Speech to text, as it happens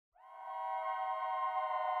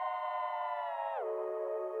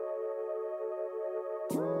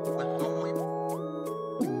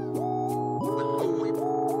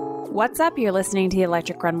What's up? You're listening to the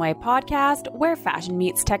Electric Runway podcast, where fashion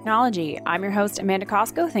meets technology. I'm your host, Amanda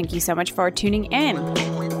Costco. Thank you so much for tuning in.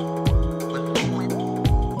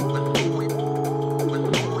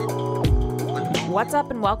 What's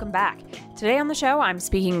up and welcome back. Today on the show, I'm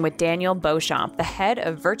speaking with Daniel Beauchamp, the head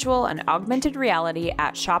of virtual and augmented reality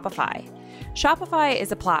at Shopify. Shopify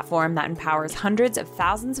is a platform that empowers hundreds of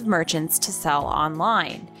thousands of merchants to sell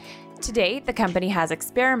online. To date, the company has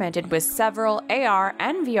experimented with several AR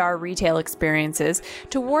and VR retail experiences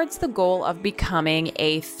towards the goal of becoming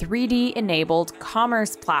a 3D-enabled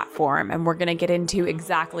commerce platform, and we're going to get into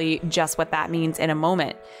exactly just what that means in a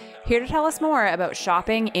moment. Here to tell us more about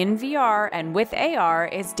shopping in VR and with AR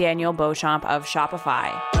is Daniel Beauchamp of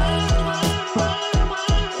Shopify.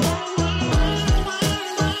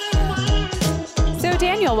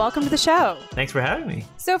 Daniel, welcome to the show. Thanks for having me.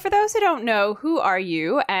 So for those who don't know, who are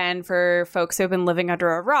you? And for folks who have been living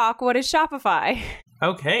under a rock, what is Shopify?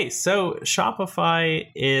 Okay, so Shopify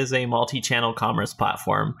is a multi-channel commerce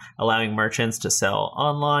platform allowing merchants to sell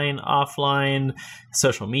online, offline,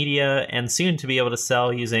 social media, and soon to be able to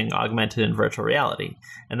sell using augmented and virtual reality.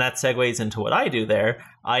 And that segues into what I do there.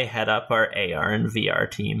 I head up our AR and VR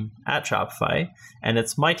team at Shopify, and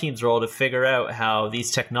it's my team's role to figure out how these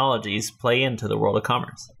technologies play into the world of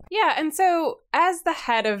commerce. Yeah, and so as the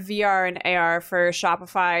head of VR and AR for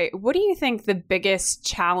Shopify, what do you think the biggest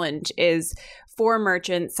challenge is for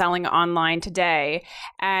merchants selling online today?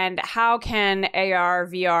 And how can AR,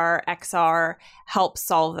 VR, XR help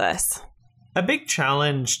solve this? A big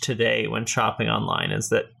challenge today when shopping online is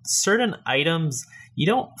that certain items, you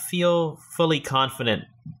don't feel fully confident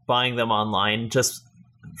buying them online just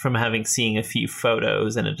from seeing a few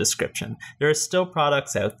photos and a description. There are still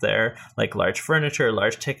products out there like large furniture,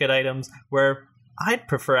 large ticket items, where I'd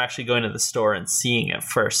prefer actually going to the store and seeing it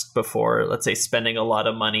first before, let's say, spending a lot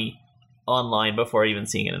of money online before even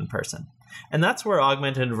seeing it in person. And that's where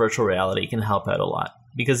augmented and virtual reality can help out a lot,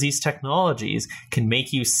 because these technologies can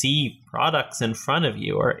make you see products in front of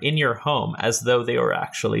you or in your home as though they were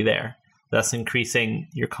actually there, thus increasing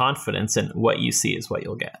your confidence in what you see is what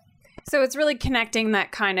you'll get. So it's really connecting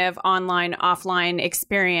that kind of online, offline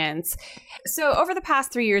experience. So over the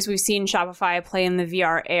past 3 years, we've seen Shopify play in the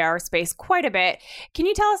VR, AR space quite a bit. Can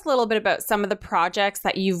you tell us a little bit about some of the projects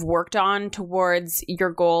that you've worked on towards your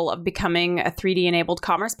goal of becoming a 3D-enabled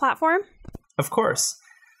commerce platform? Of course.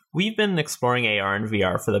 We've been exploring AR and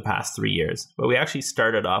VR for the past 3 years, but we actually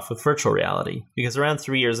started off with virtual reality because around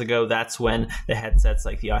 3 years ago, that's when the headsets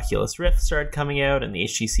like the Oculus Rift started coming out and the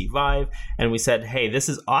HTC Vive. And we said, hey, this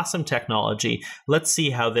is awesome technology. Let's see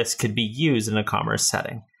how this could be used in a commerce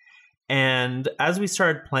setting. And as we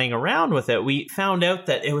started playing around with it, we found out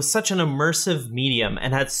that it was such an immersive medium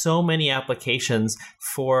and had so many applications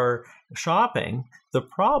for shopping. The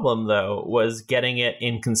problem, though, was getting it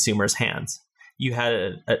in consumers' hands. You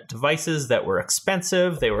had devices that were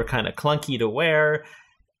expensive. They were kind of clunky to wear.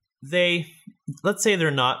 Let's say they're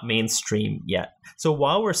not mainstream yet. So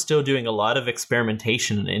while we're still doing a lot of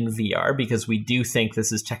experimentation in VR, because we do think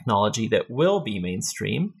this is technology that will be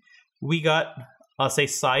mainstream, we got, I'll say,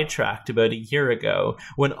 sidetracked about a year ago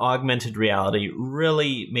when augmented reality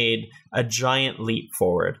really made a giant leap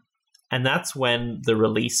forward. And that's when the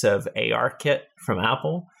release of ARKit from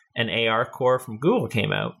Apple and AR Core from Google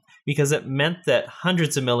came out, because it meant that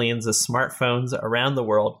hundreds of millions of smartphones around the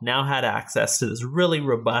world now had access to this really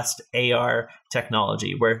robust AR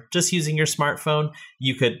technology, where just using your smartphone,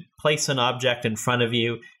 you could place an object in front of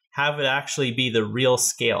you, have it actually be the real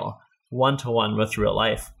scale, one-to-one with real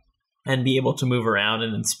life, and be able to move around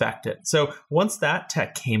and inspect it. So once that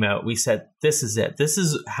tech came out, we said, this is it. This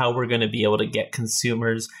is how we're going to be able to get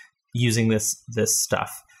consumers using this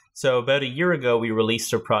stuff. So about a year ago, we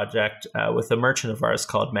released a project with a merchant of ours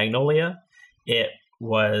called Magnolia. It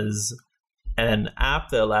was an app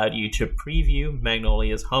that allowed you to preview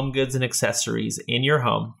Magnolia's home goods and accessories in your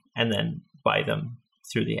home and then buy them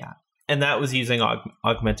through the app. And that was using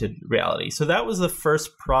augmented reality. So that was the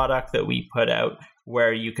first product that we put out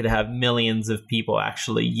where you could have millions of people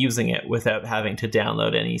actually using it without having to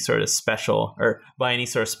download any sort of special or buy any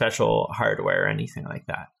sort of special hardware or anything like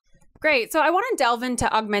that. Great. So I want to delve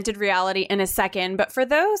into augmented reality in a second, but for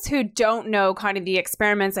those who don't know kind of the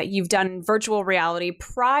experiments that you've done in virtual reality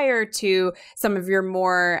prior to some of your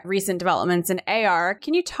more recent developments in AR,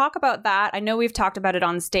 can you talk about that? I know we've talked about it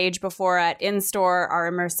on stage before at In-Store,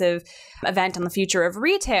 our immersive event on the future of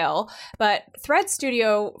retail, but Thread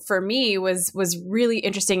Studio for me was really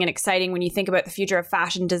interesting and exciting when you think about the future of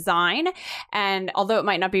fashion design. And although it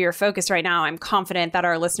might not be your focus right now, I'm confident that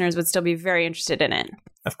our listeners would still be very interested in it.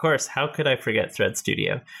 Of course, how could I forget Thread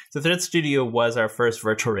Studio? So Thread Studio was our first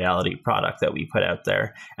virtual reality product that we put out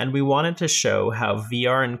there, and we wanted to show how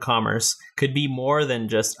VR and commerce could be more than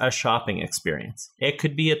just a shopping experience. It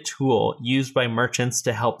could be a tool used by merchants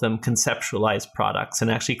to help them conceptualize products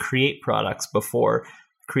and actually create products before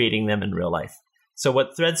creating them in real life. So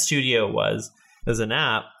what Thread Studio was an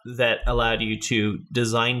app that allowed you to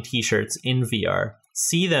design t-shirts in VR,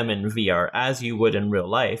 see them in VR as you would in real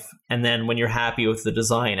life, and then when you're happy with the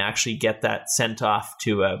design, actually get that sent off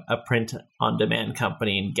to a print-on-demand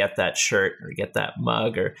company and get that shirt or get that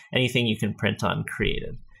mug or anything you can print on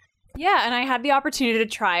created. Yeah, and I had the opportunity to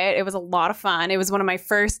try it. It was a lot of fun. It was one of my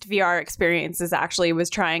first VR experiences, actually, was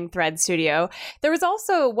trying Thread Studio. There was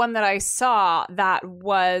also one that I saw that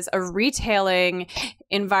was a retailing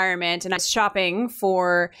environment, and I was shopping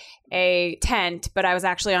for a tent, but I was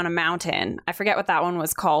actually on a mountain. I forget what that one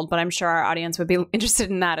was called, but I'm sure our audience would be interested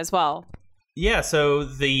in that as well. Yeah, so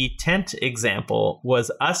the tent example was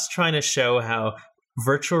us trying to show how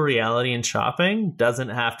virtual reality and shopping doesn't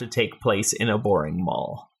have to take place in a boring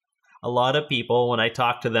mall. A lot of people, when I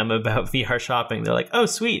talk to them about VR shopping, they're like, oh,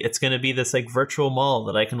 sweet, it's going to be this like virtual mall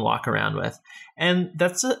that I can walk around with. And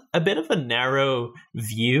that's a bit of a narrow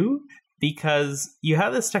view, because you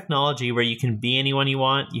have this technology where you can be anyone you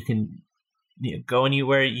want, you can go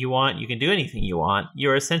anywhere you want, you can do anything you want.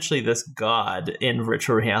 You're essentially this god in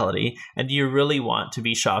virtual reality, and do you really want to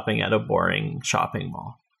be shopping at a boring shopping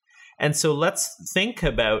mall? And so let's think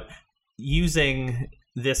about using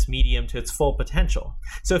this medium to its full potential.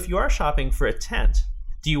 So if you are shopping for a tent,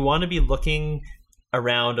 do you want to be looking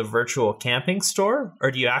around a virtual camping store,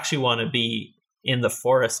 or do you actually want to be in the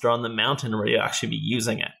forest or on the mountain where you actually be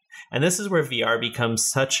using it? And this is where VR becomes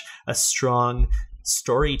such a strong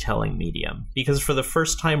storytelling medium, because for the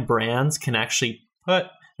first time, brands can actually put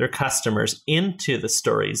their customers into the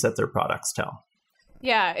stories that their products tell.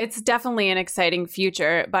 Yeah, it's definitely an exciting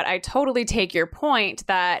future, but I totally take your point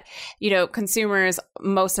that, consumers,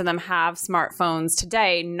 most of them have smartphones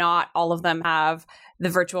today. Not all of them have the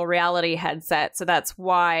virtual reality headset. So that's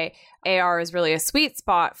why AR is really a sweet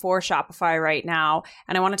spot for Shopify right now.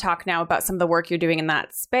 And I want to talk now about some of the work you're doing in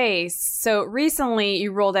that space. So recently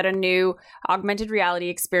you rolled out a new augmented reality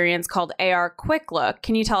experience called AR Quick Look.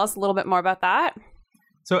 Can you tell us a little bit more about that?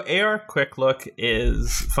 So AR Quick Look is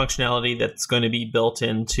functionality that's going to be built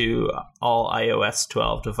into all iOS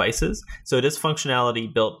 12 devices. So it is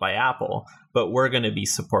functionality built by Apple, but we're going to be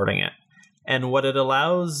supporting it. And what it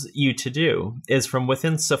allows you to do is, from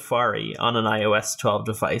within Safari on an iOS 12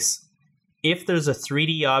 device, if there's a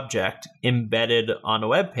 3D object embedded on a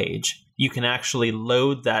web page, you can actually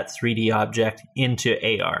load that 3D object into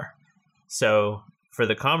AR. So for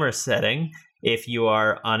the commerce setting, if you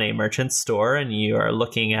are on a merchant store and you are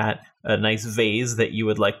looking at a nice vase that you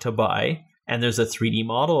would like to buy, and there's a 3D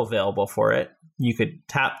model available for it, you could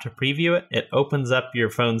tap to preview it. It opens up your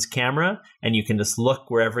phone's camera, and you can just look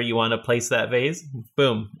wherever you want to place that vase.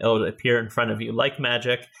 Boom, it'll appear in front of you like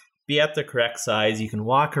magic, be at the correct size. You can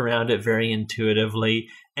walk around it very intuitively,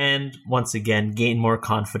 and once again, gain more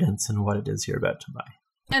confidence in what it is you're about to buy.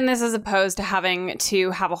 And this is opposed to having to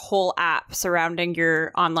have a whole app surrounding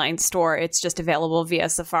your online store. It's just available via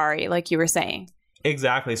Safari, like you were saying.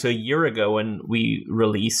 Exactly. So a year ago, when we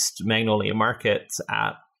released Magnolia Market's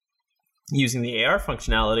app using the AR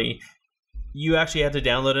functionality, you actually had to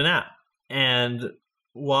download an app. And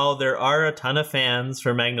while there are a ton of fans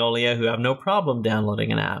for Magnolia who have no problem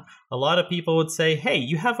downloading an app, a lot of people would say, hey,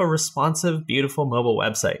 you have a responsive, beautiful mobile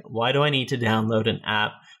website. Why do I need to download an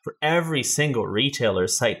app for every single retailer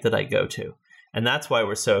site that I go to? And that's why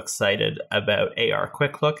we're so excited about AR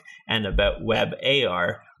Quick Look and about Web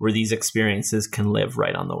AR, where these experiences can live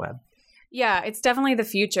right on the web. Yeah, it's definitely the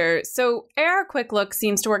future. So AR Quick Look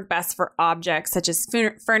seems to work best for objects such as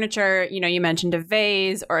furniture. You mentioned a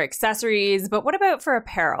vase or accessories, but what about for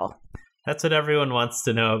apparel? That's what everyone wants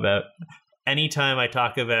to know about. Anytime I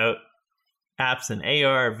talk about apps in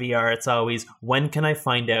AR or VR, it's always, when can I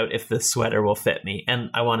find out if this sweater will fit me?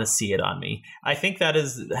 And I want to see it on me. I think that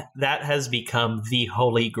has become the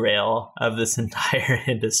holy grail of this entire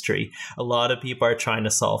industry. A lot of people are trying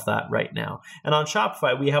to solve that right now. And on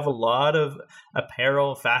Shopify, we have a lot of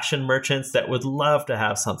apparel, fashion merchants that would love to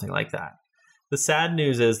have something like that. The sad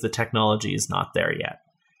news is the technology is not there yet.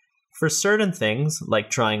 For certain things,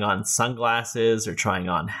 like trying on sunglasses or trying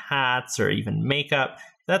on hats or even makeup,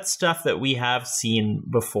 that's stuff that we have seen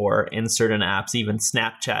before in certain apps. Even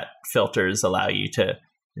Snapchat filters allow you to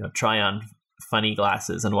try on funny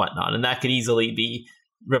glasses and whatnot. And that could easily be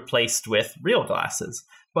replaced with real glasses.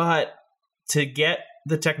 But to get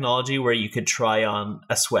the technology where you could try on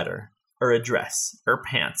a sweater or a dress or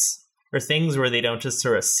pants or things where they don't just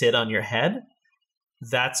sort of sit on your head,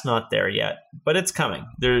 that's not there yet, but it's coming.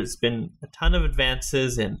 There's been a ton of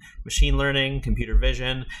advances in machine learning, computer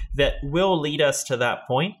vision that will lead us to that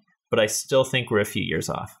point, but I still think we're a few years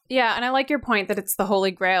off. Yeah, and I like your point that it's the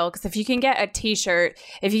holy grail, because if you can get a t-shirt,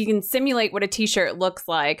 if you can simulate what a t-shirt looks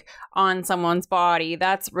like on someone's body,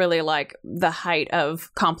 that's really like the height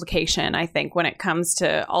of complication, I think, when it comes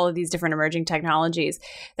to all of these different emerging technologies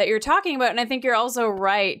that you're talking about. And I think you're also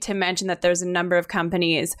right to mention that there's a number of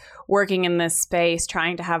companies working in this space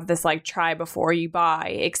trying to have this like try before you buy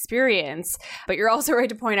experience. But you're also right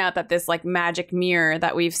to point out that this like magic mirror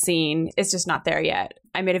that we've seen is just not there yet.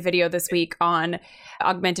 I made a video this week on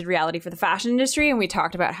augmented reality for the fashion industry, and we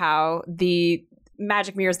talked about how the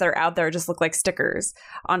magic mirrors that are out there just look like stickers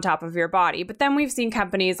on top of your body. But then we've seen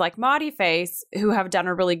companies like ModiFace who have done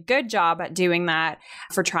a really good job at doing that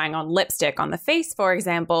for trying on lipstick on the face, for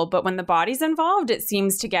example. But when the body's involved, it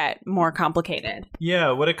seems to get more complicated.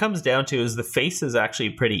 Yeah, what it comes down to is the face is actually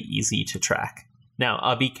pretty easy to track. Now,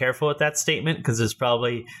 I'll be careful with that statement because there's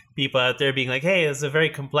probably people out there being like, hey, it's a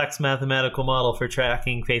very complex mathematical model for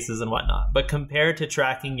tracking faces and whatnot. But compared to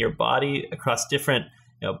tracking your body across different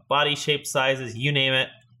body shape, sizes, you name it,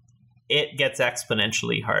 it gets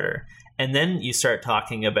exponentially harder. And then you start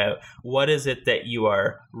talking about what is it that you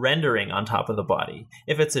are rendering on top of the body.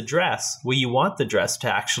 If it's a dress, well, you want the dress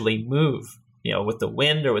to actually move, with the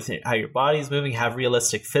wind or with how your body's moving, have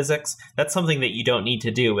realistic physics. That's something that you don't need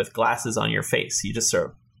to do with glasses on your face. You just sort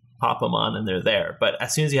of pop them on and they're there. But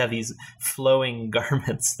as soon as you have these flowing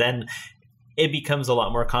garments, then it becomes a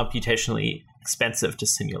lot more computationally expensive to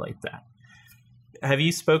simulate that. Have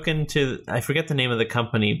you spoken to, I forget the name of the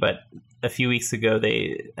company, but a few weeks ago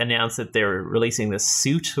they announced that they were releasing this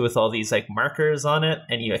suit with all these like markers on it,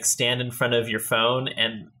 and you like stand in front of your phone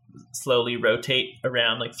and slowly rotate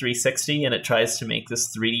around like 360, and it tries to make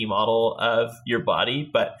this 3D model of your body,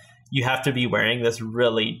 but you have to be wearing this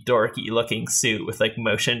really dorky looking suit with like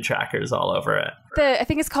motion trackers all over it. I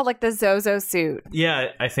think it's called like the Zozo suit.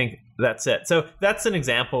 Yeah, I think that's it. So that's an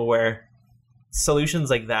example where solutions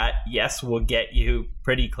like that, yes, will get you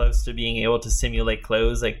pretty close to being able to simulate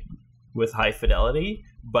clothes like with high fidelity.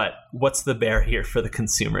 But what's the barrier for the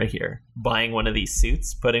consumer here? Buying one of these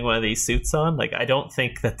suits, putting one of these suits on? Like, I don't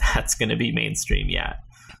think that that's going to be mainstream yet.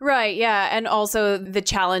 Right, yeah. And also the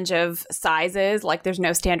challenge of sizes. Like, there's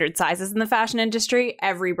no standard sizes in the fashion industry.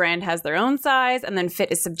 Every brand has their own size, and then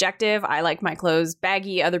fit is subjective. I like my clothes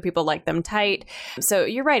baggy. Other people like them tight. So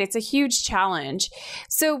you're right. It's a huge challenge.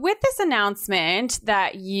 So with this announcement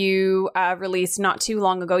that you released not too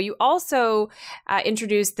long ago, you also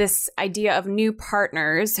introduced this idea of new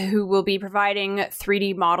partners who will be providing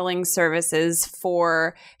 3D modeling services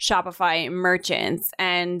for Shopify merchants.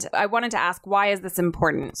 And I wanted to ask, why is this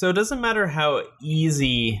important? So it doesn't matter how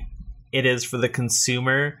easy it is for the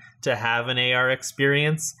consumer to have an AR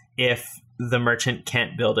experience if the merchant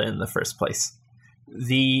can't build it in the first place.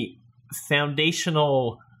 The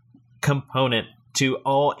foundational component to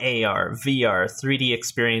all AR, VR, 3D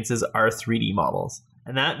experiences are 3D models.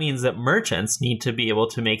 And that means that merchants need to be able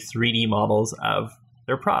to make 3D models of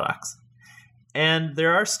their products. And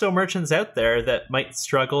there are still merchants out there that might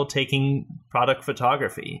struggle taking product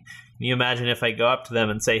photography. Can you imagine if I go up to them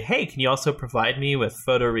and say, hey, can you also provide me with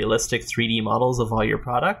photorealistic 3D models of all your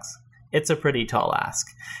products? It's a pretty tall ask.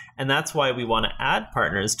 And that's why we want to add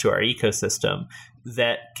partners to our ecosystem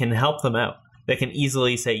that can help them out, that can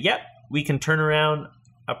easily say, yep, we can turn around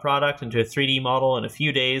a product into a 3D model in a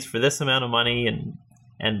few days for this amount of money,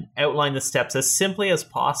 and outline the steps as simply as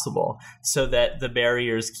possible so that the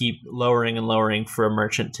barriers keep lowering and lowering for a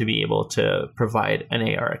merchant to be able to provide an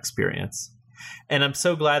AR experience. And I'm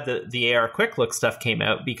so glad that the AR Quick Look stuff came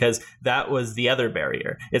out, because that was the other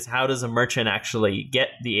barrier. It's how does a merchant actually get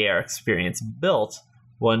the AR experience built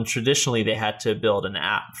when traditionally they had to build an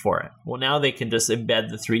app for it. Well, now they can just embed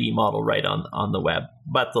the 3D model right on the web,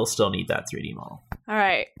 but they'll still need that 3D model. All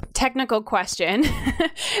right. Technical question.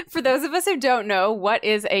 For those of us who don't know, what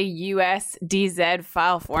is a USDZ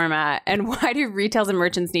file format, and why do retailers and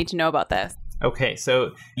merchants need to know about this? Okay,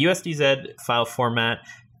 so USDZ file format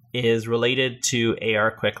is related to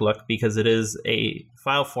AR Quick Look because it is a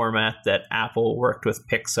file format that Apple worked with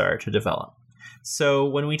Pixar to develop. So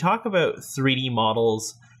when we talk about 3D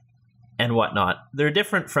models and whatnot, they're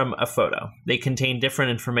different from a photo. They contain different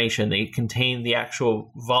information. They contain the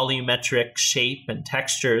actual volumetric shape and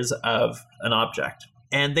textures of an object.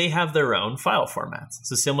 And they have their own file formats.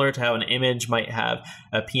 So similar to how an image might have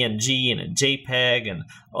a PNG and a JPEG and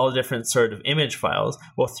all the different sort of image files,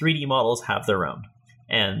 well, 3D models have their own.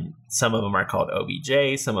 And some of them are called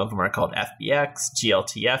OBJ, some of them are called FBX,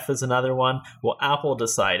 GLTF is another one. Well, Apple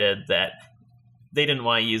decided that they didn't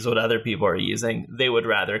want to use what other people are using. They would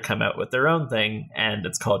rather come out with their own thing, and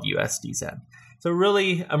it's called USDZ. So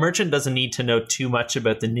really, a merchant doesn't need to know too much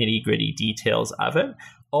about the nitty-gritty details of it.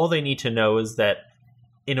 All they need to know is that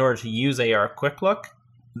in order to use AR Quick Look,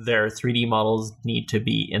 their 3D models need to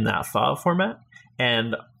be in that file format.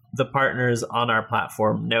 And the partners on our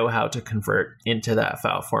platform know how to convert into that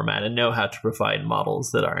file format and know how to provide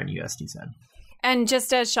models that are in USDZ. And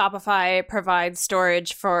just as Shopify provides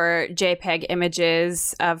storage for JPEG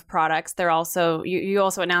images of products, they're also you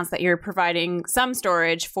also announced that you're providing some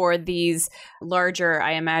storage for these larger,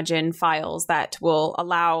 I imagine, files that will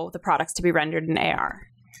allow the products to be rendered in AR.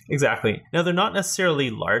 Exactly. Now, they're not necessarily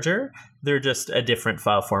larger. They're just a different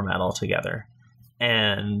file format altogether.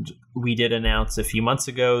 And we did announce a few months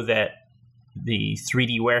ago that the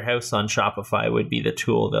 3D warehouse on Shopify would be the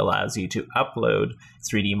tool that allows you to upload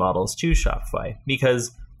 3D models to Shopify.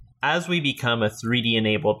 Because as we become a 3D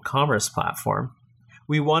enabled commerce platform,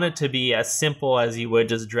 we want it to be as simple as you would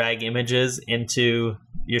just drag images into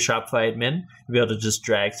your Shopify admin, to be able to just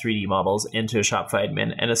drag 3D models into a Shopify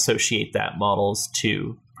admin and associate that models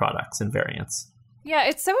to products and variants. Yeah,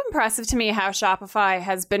 it's so impressive to me how Shopify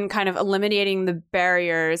has been kind of eliminating the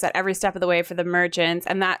barriers at every step of the way for the merchants.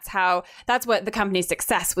 And that's what the company's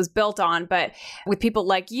success was built on. But with people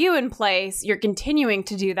like you in place, you're continuing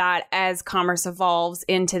to do that as commerce evolves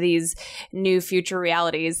into these new future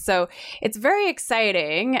realities. So it's very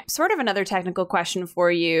exciting. Sort of another technical question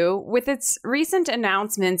for you. With its recent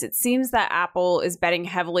announcements, it seems that Apple is betting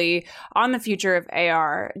heavily on the future of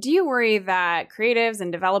AR. Do you worry that creatives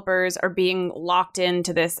and developers are being locked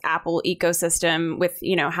into this Apple ecosystem with,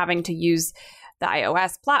 having to use the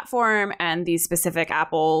iOS platform and these specific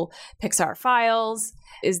Apple Pixar files?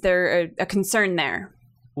 Is there a concern there?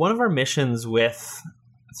 One of our missions with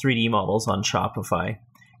 3D models on Shopify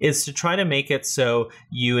is to try to make it so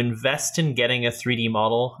you invest in getting a 3D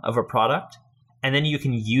model of a product, and then you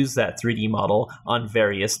can use that 3D model on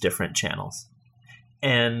various different channels.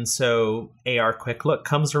 And so AR Quick Look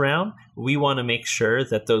comes around, we want to make sure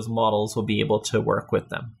that those models will be able to work with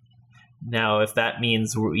them. Now, if that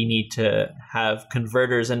means we need to have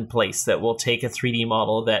converters in place that will take a 3D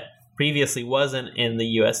model that previously wasn't in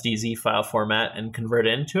the USDZ file format and convert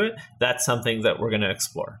it into it, that's something that we're going to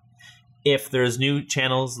explore. If there's new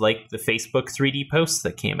channels like the Facebook 3D posts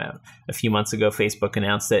that came out a few months ago, Facebook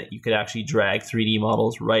announced that you could actually drag 3D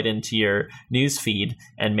models right into your news feed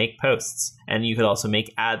and make posts. And you could also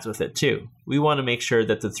make ads with it too. We want to make sure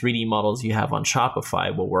that the 3D models you have on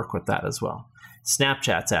Shopify will work with that as well.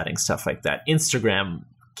 Snapchat's adding stuff like that. Instagram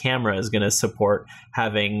camera is going to support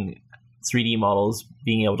having 3D models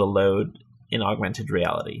being able to load in augmented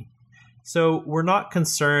reality. So we're not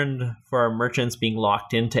concerned for our merchants being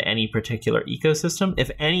locked into any particular ecosystem.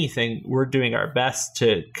 If anything, we're doing our best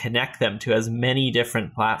to connect them to as many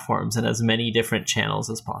different platforms and as many different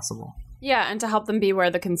channels as possible. Yeah, and to help them be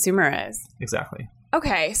where the consumer is. Exactly.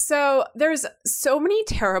 Okay, so there's so many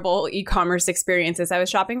terrible e-commerce experiences. I was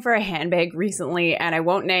shopping for a handbag recently, and I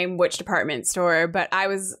won't name which department store, but I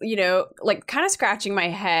was, kind of scratching my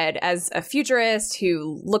head as a futurist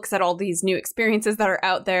who looks at all these new experiences that are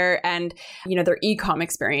out there, and, their e-com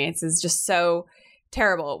experience is just so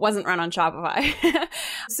terrible. It wasn't run on Shopify.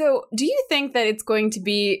 So do you think that it's going to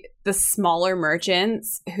be the smaller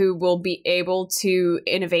merchants who will be able to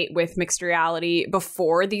innovate with mixed reality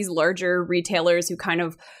before these larger retailers who kind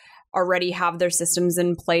of already have their systems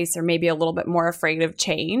in place or maybe a little bit more afraid of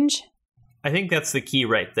change? I think that's the key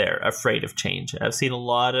right there, afraid of change. I've seen a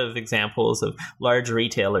lot of examples of large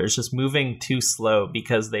retailers just moving too slow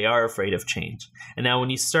because they are afraid of change. And now when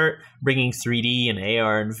you start bringing 3D and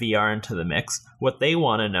AR and VR into the mix, what they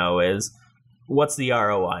want to know is, what's the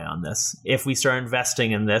ROI on this? If we start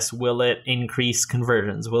investing in this, will it increase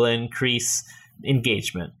conversions? Will it increase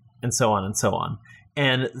engagement? And so on and so on.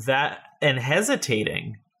 And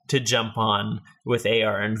hesitating to jump on with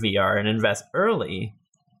AR and VR and invest early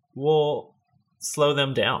will slow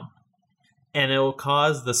them down. And it will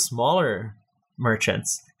cause the smaller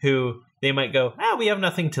merchants who they might go, we have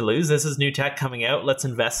nothing to lose. This is new tech coming out. Let's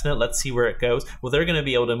invest in it. Let's see where it goes. Well, they're going to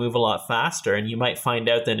be able to move a lot faster. And you might find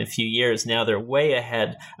out that in a few years, now they're way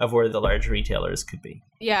ahead of where the large retailers could be.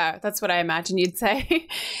 Yeah, that's what I imagine you'd say.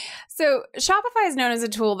 So Shopify is known as a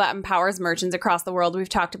tool that empowers merchants across the world. We've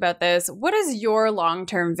talked about this. What is your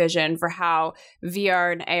long-term vision for how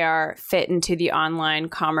VR and AR fit into the online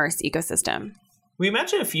commerce ecosystem? We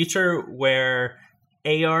imagine a future where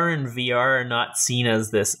AR and VR are not seen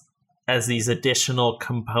as as these additional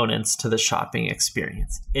components to the shopping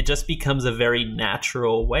experience. It just becomes a very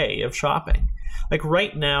natural way of shopping. Like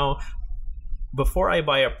right now, before I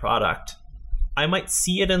buy a product, I might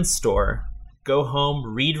see it in store, go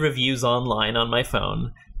home, read reviews online on my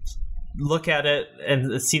phone, look at it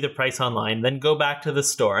and see the price online, then go back to the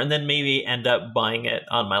store, and then maybe end up buying it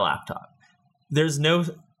on my laptop. There's no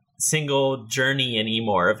single journey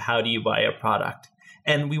anymore of how do you buy a product.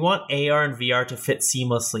 And we want AR and VR to fit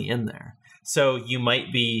seamlessly in there. So you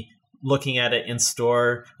might be looking at it in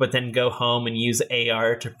store, but then go home and use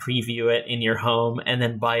AR to preview it in your home and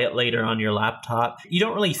then buy it later on your laptop. You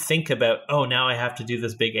don't really think about, oh, now I have to do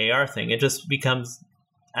this big AR thing. It just becomes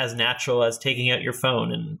as natural as taking out your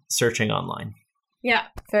phone and searching online. Yeah,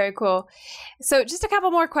 very cool. So just a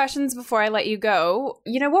couple more questions before I let you go.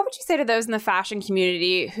 What would you say to those in the fashion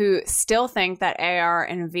community who still think that AR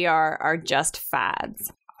and VR are just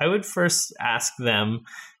fads? I would first ask them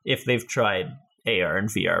if they've tried AR and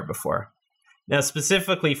VR before. Now,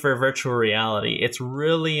 specifically for virtual reality, it's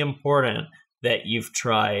really important that you've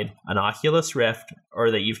tried an Oculus Rift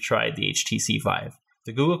or that you've tried the HTC Vive.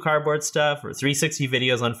 The Google Cardboard stuff or 360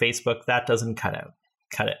 videos on Facebook, that doesn't cut it.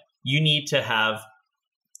 You need to have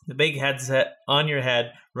the big headset on your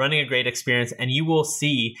head, running a great experience, and you will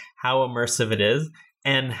see how immersive it is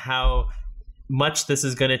and how much this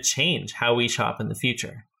is going to change how we shop in the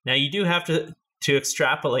future. Now, you do have to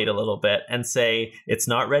extrapolate a little bit and say it's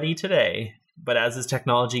not ready today, but as this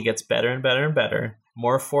technology gets better and better and better,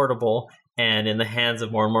 more affordable, and in the hands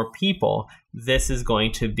of more people, this is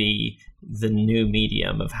going to be the new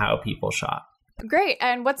medium of how people shop. Great.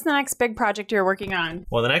 And what's the next big project you're working on?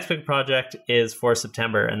 Well, the next big project is for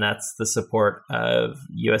September, and that's the support of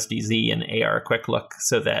USDZ and AR Quick Look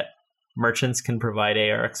so that merchants can provide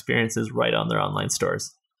AR experiences right on their online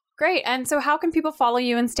stores. Great. And so how can people follow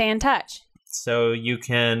you and stay in touch? So you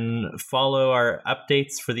can follow our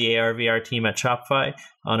updates for the AR VR team at Shopify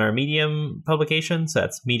on our Medium publication. So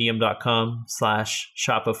that's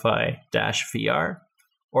medium.com/Shopify-VR.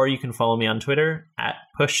 Or you can follow me on Twitter at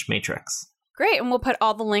PushMatrix. Great. And we'll put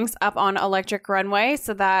all the links up on Electric Runway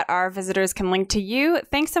so that our visitors can link to you.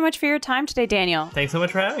 Thanks so much for your time today, Daniel. Thanks so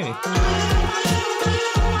much for having me.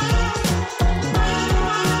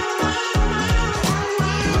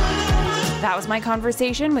 That was my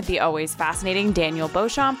conversation with the always fascinating Daniel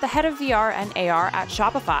Beauchamp, the head of VR and AR at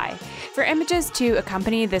Shopify. For images to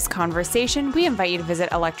accompany this conversation, we invite you to visit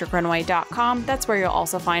electricrunway.com. That's where you'll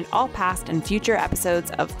also find all past and future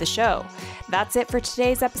episodes of the show. That's it for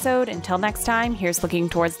today's episode. Until next time, here's looking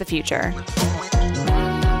towards the future.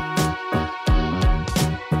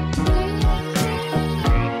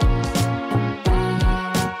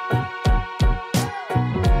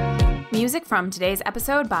 Music from today's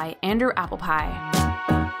episode by Andrew Applepie.